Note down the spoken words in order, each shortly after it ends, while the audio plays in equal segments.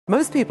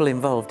Most people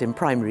involved in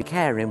primary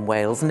care in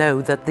Wales know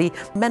that the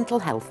mental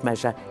health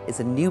measure is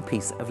a new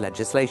piece of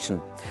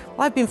legislation.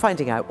 Well, I've been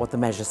finding out what the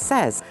measure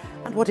says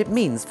and what it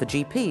means for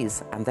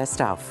GPs and their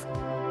staff.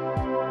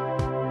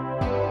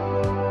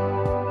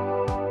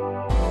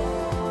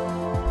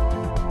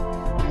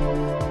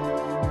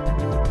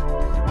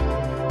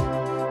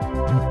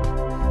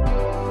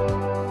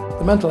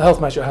 The mental health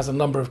measure has a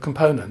number of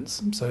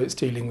components, so it's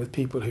dealing with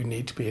people who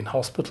need to be in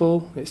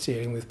hospital, it's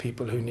dealing with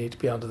people who need to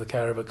be under the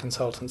care of a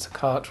consultant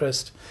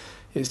psychiatrist,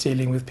 it's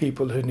dealing with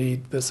people who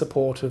need the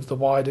support of the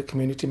wider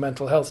community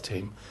mental health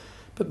team.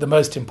 But the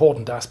most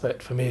important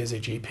aspect for me as a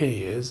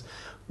GP is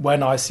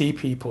when I see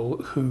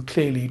people who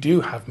clearly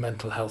do have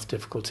mental health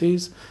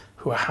difficulties,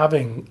 who are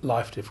having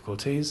life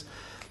difficulties,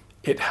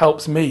 it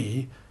helps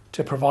me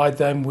to provide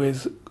them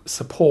with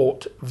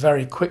support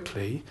very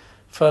quickly.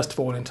 First of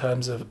all, in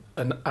terms of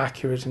an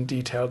accurate and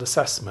detailed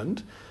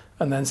assessment,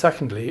 and then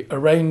secondly, a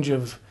range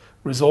of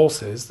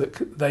resources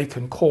that they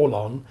can call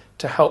on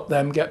to help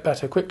them get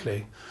better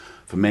quickly.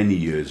 For many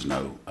years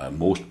now,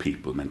 most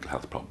people with mental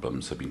health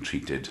problems have been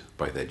treated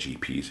by their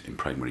GPs in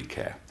primary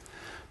care.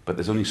 But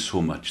there's only so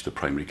much that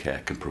primary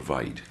care can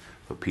provide.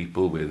 For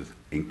people with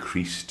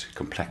increased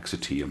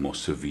complexity and more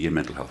severe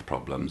mental health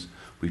problems,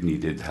 we've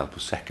needed the help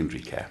of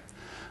secondary care.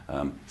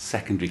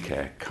 Secondary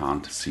care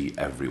can't see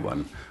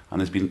everyone,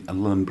 and there's been a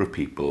number of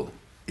people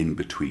in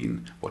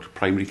between what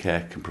primary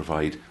care can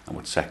provide and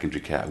what secondary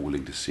care are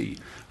willing to see.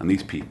 And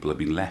these people have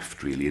been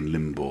left really in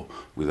limbo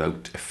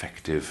without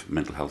effective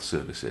mental health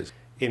services.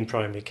 In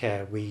primary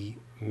care, we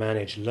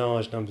manage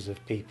large numbers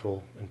of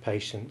people and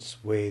patients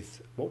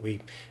with what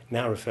we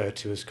now refer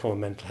to as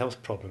common mental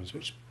health problems,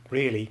 which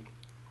really,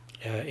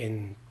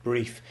 in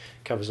brief,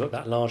 covers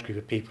that large group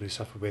of people who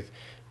suffer with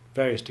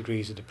various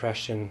degrees of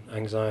depression,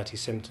 anxiety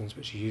symptoms,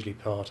 which are usually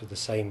part of the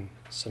same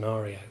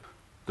scenario.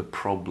 The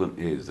problem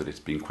is that it's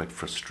been quite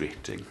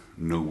frustrating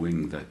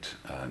knowing that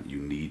you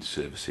need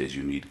services,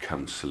 you need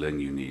counselling,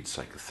 you need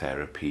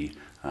psychotherapy,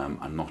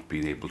 and not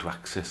being able to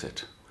access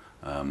it.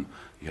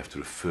 You have to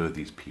refer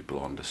these people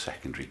on to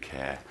secondary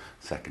care.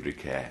 Secondary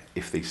care,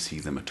 if they see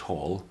them at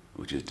all,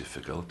 which is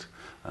difficult,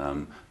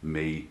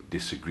 may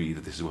disagree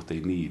that this is what they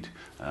need,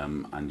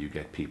 and you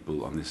get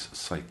people on this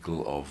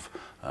cycle of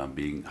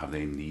have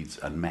their needs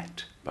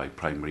unmet by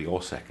primary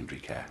or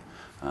secondary care,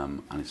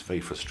 and it's very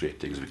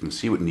frustrating because we can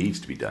see what needs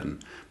to be done,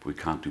 but we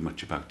can't do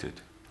much about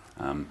it,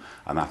 and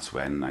that's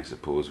when I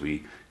suppose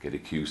we get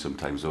accused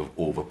sometimes of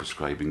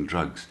over-prescribing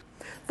drugs.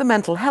 The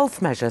mental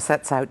health measure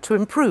sets out to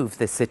improve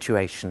this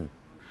situation.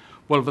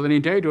 Wel, fyddwn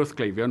ni'n deud wrth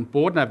gleifion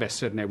bod na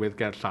fesur newydd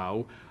ger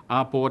llaw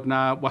a bod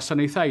na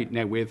wasanaethau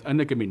newydd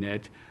yn y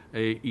gymuned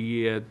i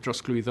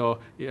drosglwyddo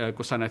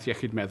gwasanaeth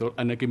iechyd meddwl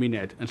yn y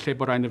gymuned, yn lle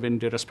bod rhaid yn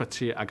fynd i'r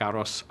ysbyty ag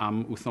aros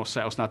am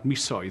wythnosau os nad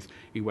misoedd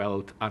i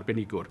weld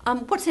arbenigwr.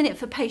 What's in it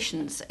for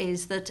patients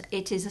is that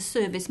it is a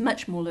service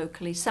much more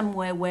locally,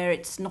 somewhere where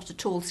it's not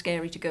at all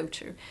scary to go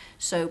to.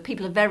 So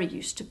people are very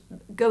used to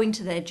going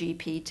to their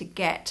GP to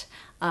get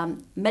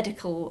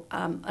medical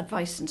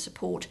advice and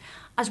support,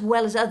 as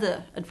well as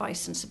other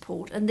advice and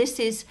support, and this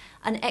is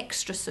an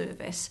extra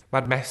service.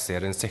 Mae'r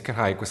mesur yn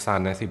sicrhau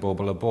gwasanaeth i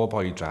bobl o bob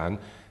oedran,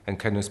 yn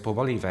cynnwys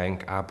pobl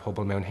ifanc a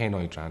pobl mewn hen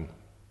oedran.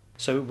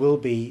 So it will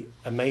be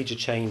a major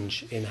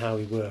change in how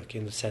we work,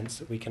 in the sense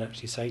that we can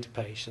actually say to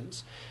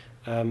patients,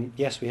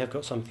 yes, we have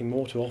got something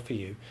more to offer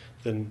you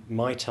than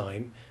my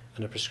time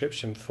and a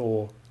prescription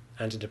for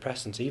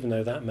antidepressants, even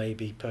though that may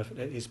be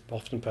is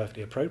often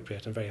perfectly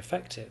appropriate and very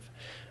effective,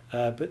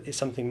 but it's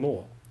something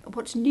more.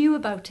 What's new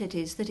about it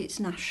is that it's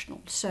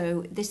national,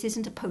 so this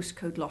isn't a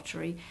postcode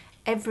lottery.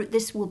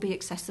 This will be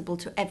accessible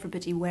to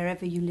everybody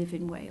wherever you live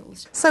in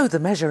Wales. So the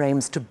measure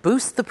aims to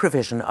boost the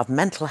provision of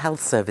mental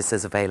health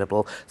services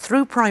available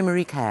through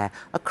primary care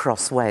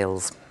across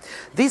Wales.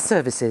 These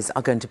services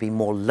are going to be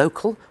more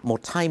local, more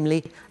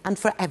timely, and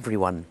for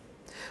everyone.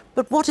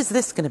 But what is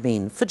this going to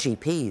mean for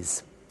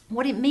GPs?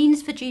 What it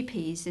means for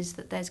GPs is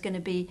that there's going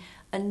to be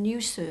a new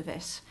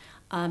service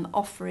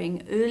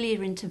offering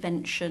earlier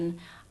intervention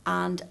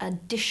and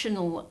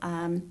additional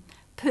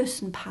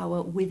person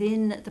power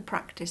within the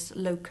practice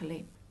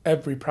locally.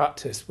 Every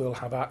practice will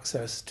have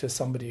access to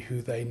somebody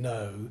who they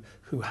know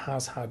who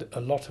has had a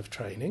lot of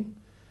training,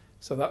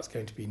 so that's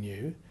going to be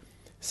new.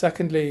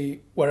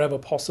 Secondly, wherever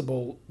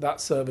possible, that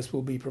service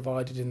will be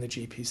provided in the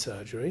GP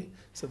surgery.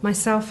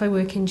 Myself, I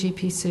work in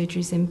GP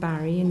surgeries in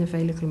Barry in the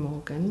Vale of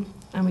Glamorgan,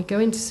 and we go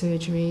into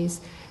surgeries,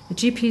 the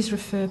GPs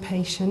refer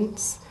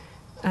patients,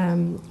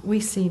 we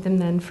see them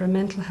then for a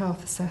mental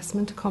health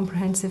assessment, a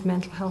comprehensive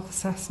mental health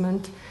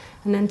assessment,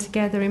 and then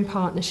together in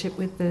partnership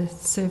with the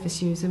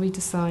service user we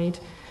decide,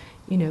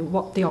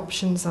 what the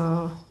options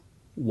are.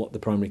 What the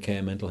primary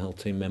care mental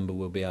health team member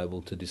will be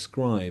able to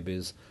describe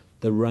is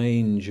the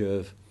range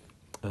of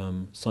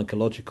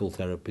psychological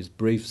therapies,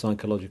 brief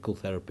psychological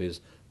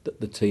therapies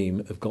that the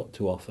team have got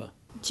to offer.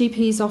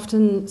 GPs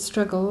often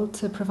struggle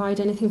to provide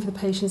anything for the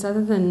patients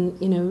other than,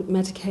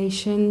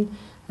 medication,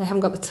 They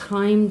haven't got the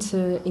time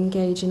to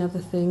engage in other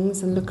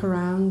things and look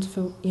around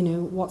for,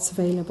 what's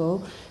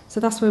available. So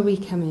that's where we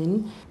come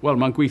in. Wel,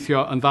 mae'n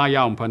gweithio yn dda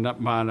iawn pan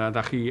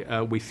da chi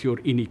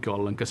weithiwr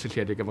unigol yn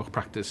gysylltiedig efo'ch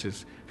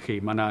practices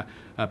chi. Mae yna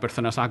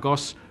berthynas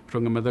agos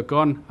rhwng y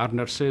meddygon a'r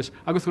nyrsys,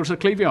 ac wrth gwrs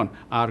y cleifion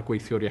a'r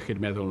gweithiwr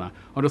iechyd meddwl yna.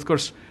 Ond wrth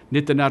gwrs,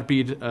 nid dyna'r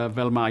byd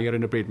fel mae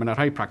ar un y bryd. Mae yna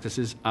rhai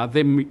practices a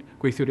ddim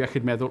gweithiwr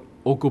iechyd meddwl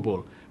o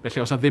gwbl. Felly,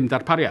 os yna ddim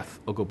darpariaeth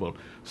o gwbl.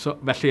 So,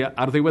 felly,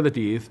 ar ddiwedd y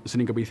dydd, sy'n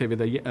ni'n gobeithio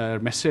fydd y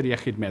mesur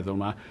iechyd meddwl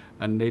yma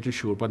yn neud yn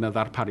siŵr bod yna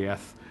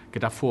ddarpariaeth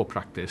gyda ffôr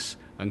practis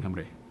yng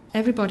Nghymru.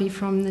 Everybody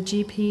from the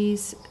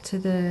GPs to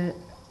the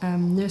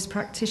nurse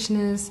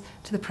practitioners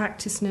to the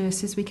practice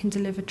nurses we can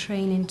deliver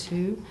training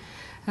to.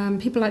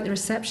 People like the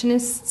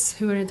receptionists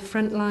who are in the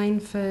front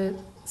line for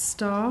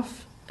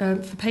staff,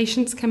 for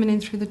patients coming in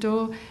through the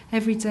door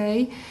every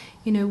day.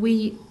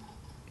 We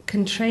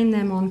can train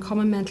them on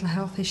common mental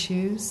health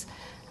issues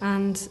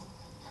and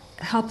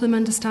help them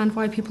understand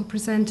why people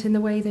present in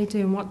the way they do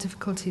and what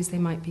difficulties they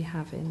might be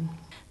having.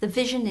 The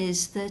vision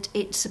is that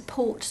it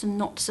supports and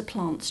not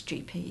supplants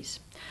GPs.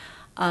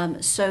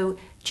 So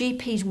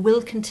GPs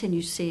will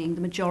continue seeing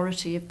the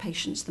majority of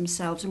patients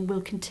themselves and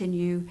will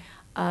continue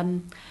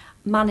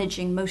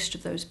managing most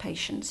of those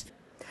patients.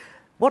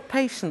 What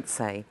patients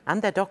say,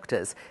 and their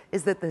doctors,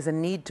 is that there's a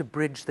need to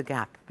bridge the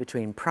gap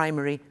between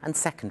primary and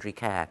secondary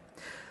care.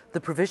 The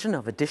provision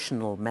of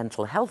additional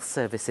mental health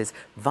services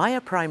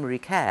via primary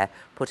care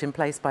put in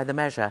place by the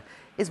measure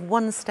is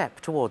one step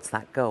towards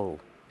that goal.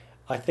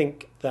 I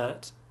think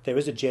that there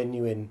is a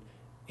genuine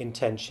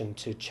intention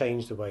to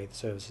change the way the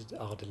services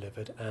are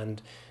delivered,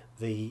 and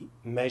the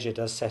measure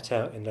does set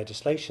out in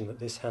legislation that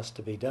this has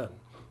to be done.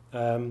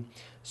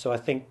 So I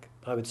think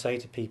I would say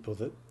to people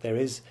that there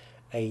is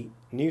a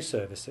new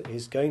service that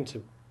is going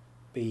to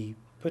be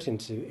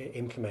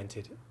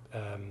implemented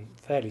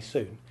fairly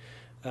soon,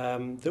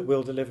 that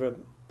will deliver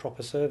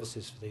proper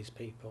services for these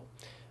people.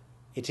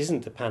 It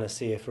isn't the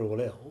panacea for all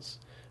ills,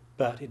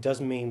 but it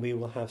does mean we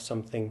will have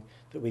something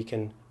that we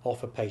can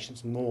offer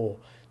patients more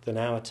than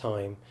our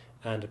time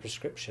and a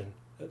prescription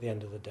at the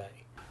end of the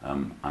day.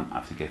 And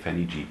I think if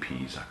any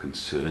GPs are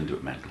concerned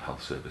about mental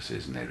health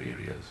services in their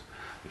areas,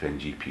 if any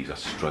GPs are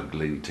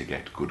struggling to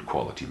get good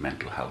quality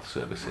mental health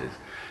services,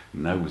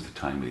 now is the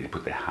time where they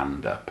put their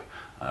hand up,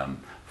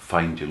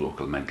 find your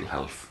local mental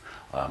health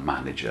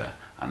manager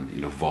and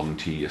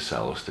volunteer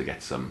yourselves to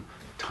get some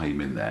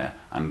time in there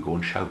and go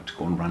and shout,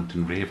 go and rant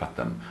and rave at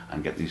them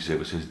and get these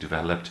services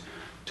developed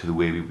to the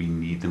way we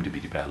need them to be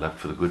developed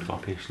for the good of our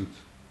patients.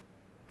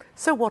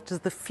 So what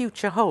does the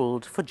future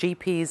hold for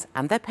GPs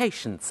and their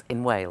patients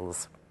in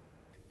Wales?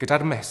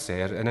 Gyda'r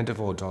mesur yn y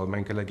dyfodol,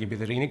 mae'n golygu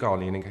bydd yr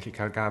unigolyn yn gallu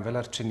cael gafel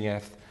ar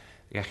triniaeth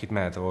iechyd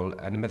meddwl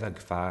yn y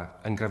meddygfa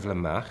yn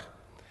gryflymach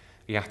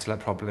I atal y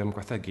problem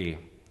gwethygu.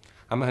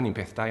 A mae hynny'n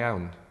peth da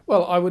iawn.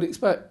 Well, I would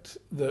expect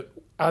that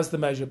as the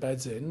measure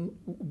beds in,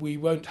 we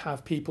won't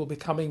have people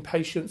becoming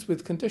patients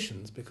with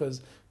conditions,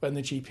 because when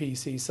the GP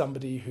sees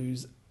somebody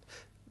who's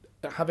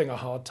having a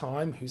hard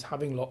time, who's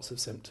having lots of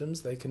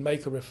symptoms, they can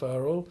make a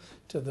referral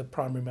to the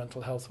primary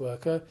mental health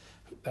worker.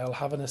 They'll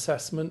have an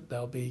assessment,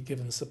 they'll be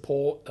given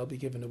support, they'll be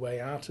given a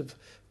way out of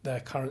their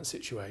current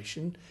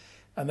situation.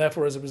 And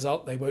therefore, as a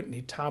result, they won't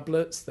need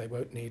tablets, they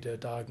won't need a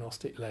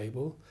diagnostic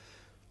label.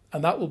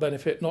 And that will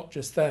benefit not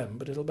just them,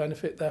 but it'll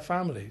benefit their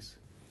families.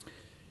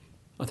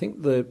 I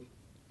think that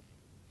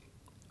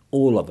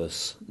all of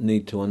us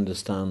need to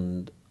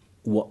understand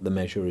what the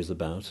measure is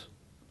about.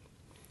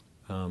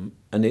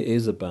 And it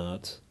is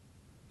about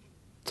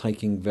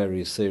taking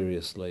very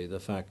seriously the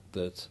fact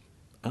that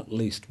at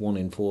least 1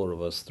 in 4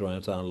 of us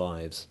throughout our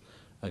lives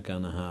are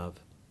going to have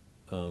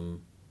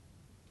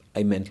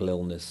a mental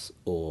illness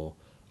or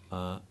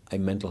a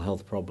mental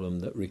health problem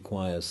that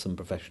requires some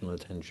professional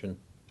attention.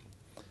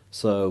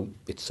 So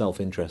it's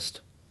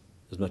self-interest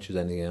as much as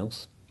anything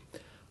else.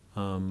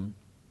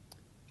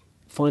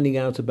 Finding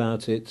out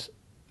about it,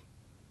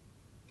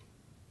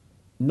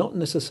 not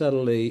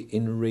necessarily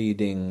in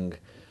reading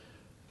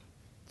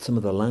some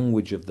of the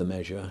language of the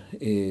measure,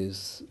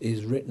 is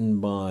written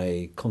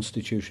by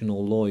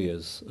constitutional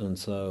lawyers, and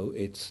so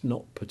it's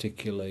not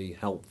particularly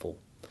helpful.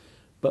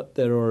 But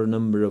there are a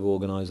number of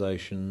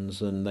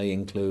organisations, and they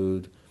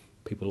include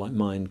people like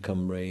Mind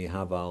Cymru,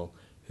 Haval,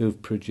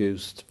 who've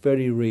produced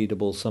very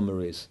readable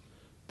summaries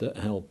that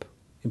help,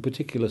 in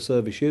particular,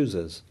 service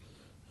users.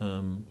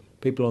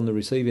 People on the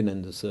receiving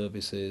end of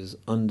services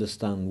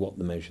understand what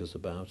the measure's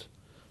about,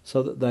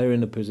 so that they're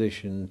in a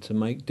position to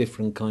make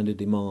different kind of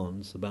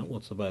demands about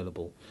what's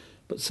available.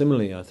 But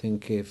similarly, I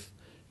think if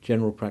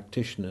general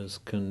practitioners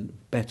can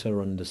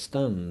better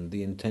understand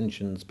the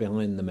intentions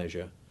behind the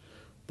measure,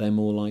 they're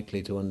more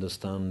likely to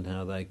understand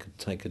how they could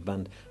take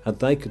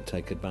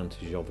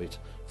advantage of it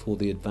for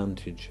the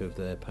advantage of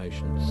their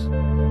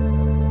patients.